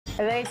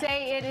They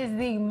say it is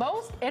the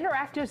most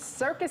interactive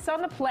circus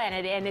on the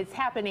planet, and it's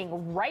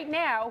happening right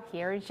now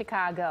here in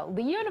Chicago.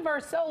 The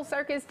UniverSoul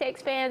Circus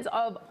takes fans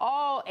of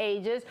all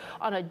ages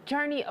on a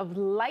journey of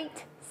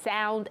light,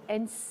 sound,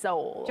 and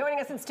soul.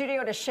 Joining us in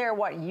studio to share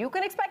what you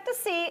can expect to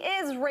see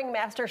is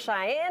Ringmaster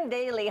Cheyenne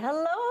Dailey.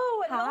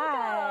 Hello and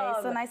Hi,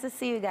 welcome. so nice to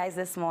see you guys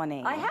this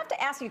morning. I have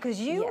to ask you, because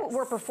you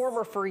were a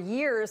performer for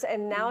years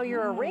and now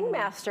you're a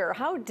ringmaster.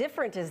 How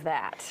different is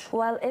that?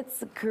 Well,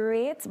 it's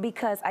great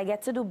because I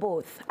get to do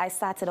both. I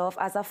started off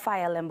as a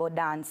fire limbo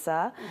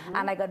dancer,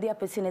 and I got the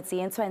opportunity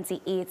in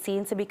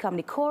 2018 to become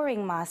the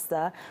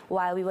co-ringmaster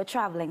while we were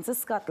traveling to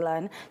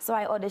Scotland. So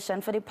I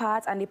auditioned for the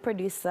part, and the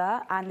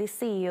producer and the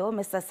CEO,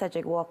 Mr.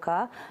 Cedric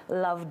Walker,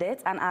 loved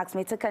it and asked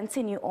me to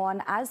continue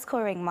on as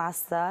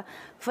co-ringmaster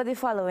for the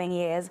following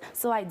years.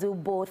 So I do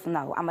both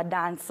now. I'm a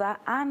dancer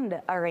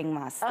and a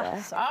ringmaster.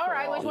 All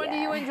right, which one do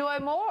you enjoy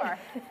more?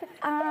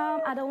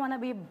 I don't want to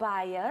be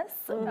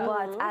biased,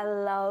 but I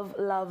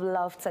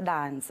love to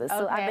dance.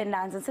 So I've been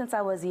dancing since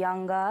I was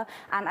younger,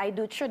 and I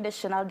do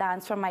traditional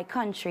dance from my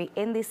country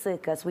in the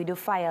circus. We do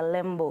fire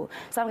limbo.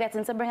 So I'm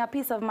getting to bring a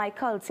piece of my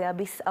culture, a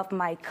piece of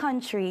my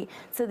country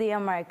to the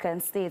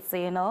American States. So,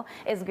 you know,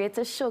 it's great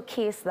to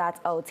showcase that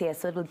out here.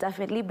 So it'll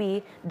definitely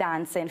be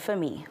dancing for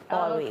me,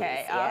 always.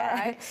 Okay, yeah.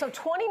 all right. So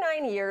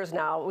 29 years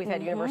now we've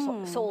had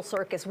UniverSoul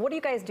Circus. What are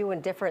you guys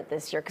doing different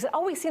this year? Because it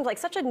always seems like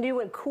such a new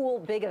and cool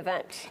big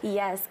event.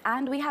 Yes,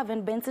 and we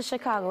haven't been to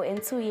Chicago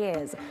in 2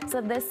 years.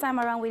 So this time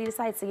around, we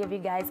decided to give you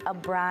guys a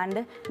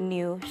brand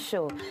new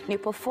show. New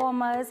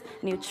performers,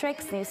 new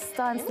tricks, new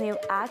stunts, new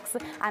acts,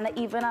 and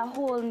even a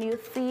whole new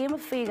theme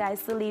for you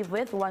guys to leave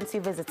with once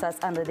you visit us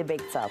under the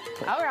big top.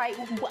 All right,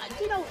 well,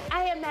 you know,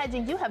 I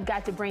imagine you have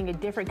got to bring a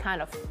different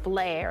kind of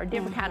flair, a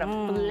different kind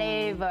of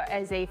flavor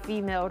as a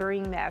female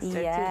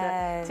ringmaster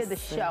to the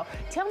show.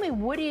 Tell me,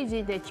 what is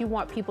it that you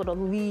want people to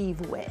leave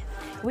with?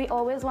 We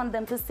always want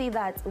them to see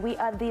that we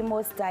are the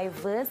most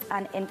diverse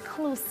and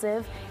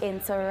inclusive,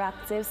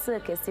 interactive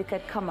circus you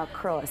could come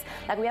across.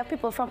 Like, we have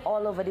people from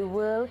all over the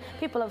world,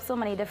 people of so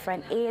many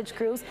different age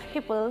groups,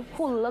 people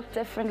who look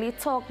differently,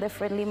 talk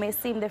differently, may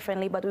seem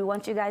differently, but we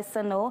want you guys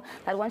to know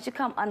that once you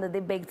come under the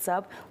big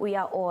top, we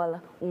are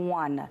all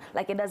one.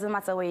 Like, it doesn't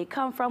matter where you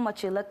come from,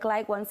 what you look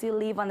like. Once you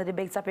leave under the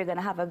big top, you're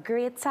gonna have a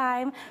great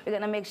time. We're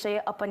gonna make sure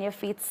you're up on your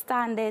feet,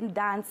 standing,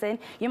 dancing.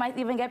 You might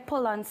even get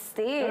pulled on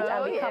stage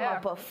and become a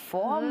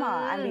performer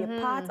and be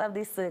a part of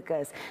the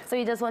circus. So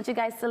we just want you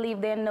guys to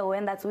leave there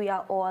knowing that we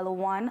are all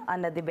one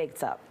under the big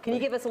top. Can you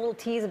give us a little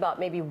tease about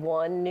maybe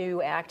one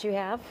new act you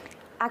have?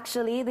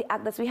 Actually, the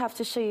act that we have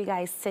to show you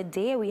guys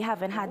today, we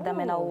haven't had them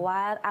in a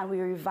while, and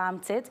we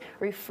revamped it,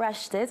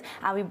 refreshed it,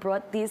 and we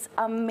brought this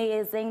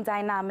amazing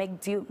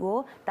dynamic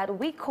duo that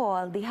we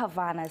call the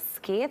Havana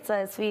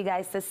Skaters for you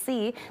guys to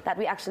see that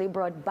we actually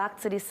brought back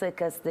to the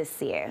circus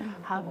this year.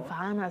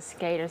 Havana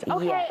Skaters.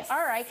 Okay, Yes.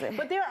 all right.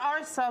 But there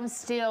are some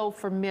still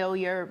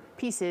familiar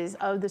pieces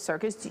of the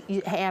circus.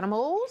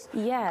 Animals.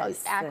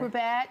 Yes.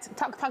 Acrobats.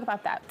 Talk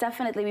about that.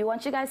 Definitely. We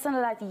want you guys to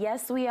know that,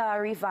 yes, we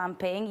are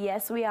revamping.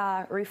 Yes, we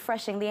are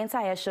refreshing the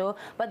entire show,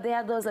 but there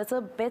are those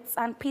little bits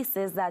and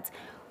pieces that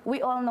we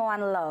all know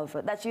and love,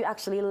 that you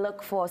actually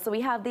look for. So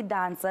we have the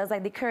dancers,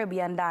 like the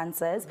Caribbean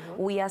dancers.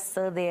 We are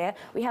still there.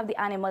 We have the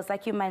animals,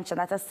 like you mentioned,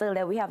 that are still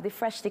there. We have the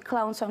Freshly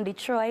Clowns from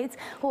Detroit,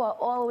 who are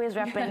always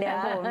repping their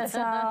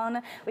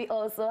hometown. We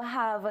also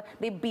have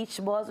the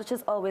Beach Balls, which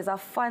is always a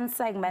fun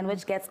segment,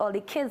 which gets all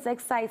the kids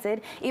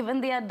excited.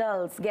 Even the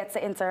adults get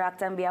to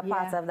interact and be a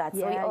part of that.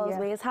 So we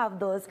always have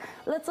those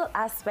little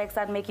aspects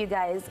that make you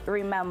guys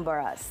remember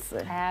us.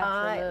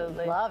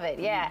 Absolutely. I love it.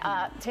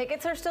 Yeah.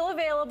 Tickets are still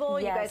available.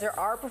 You guys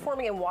are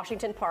performing in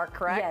Washington Park,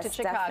 correct? Yes, in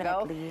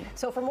Chicago. definitely.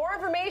 So for more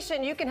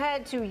information, you can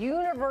head to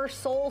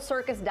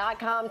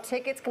UniverSoulCircus.com.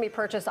 Tickets can be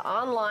purchased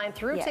online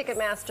through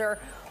Ticketmaster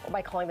or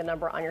by calling the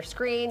number on your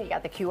screen. You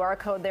got the QR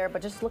code there,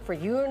 but just look for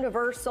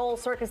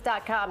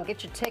UniverSoulCircus.com.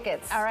 Get your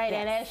tickets. All right,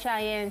 and as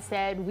Cheyenne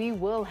said, we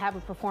will have a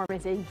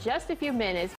performance in just a few minutes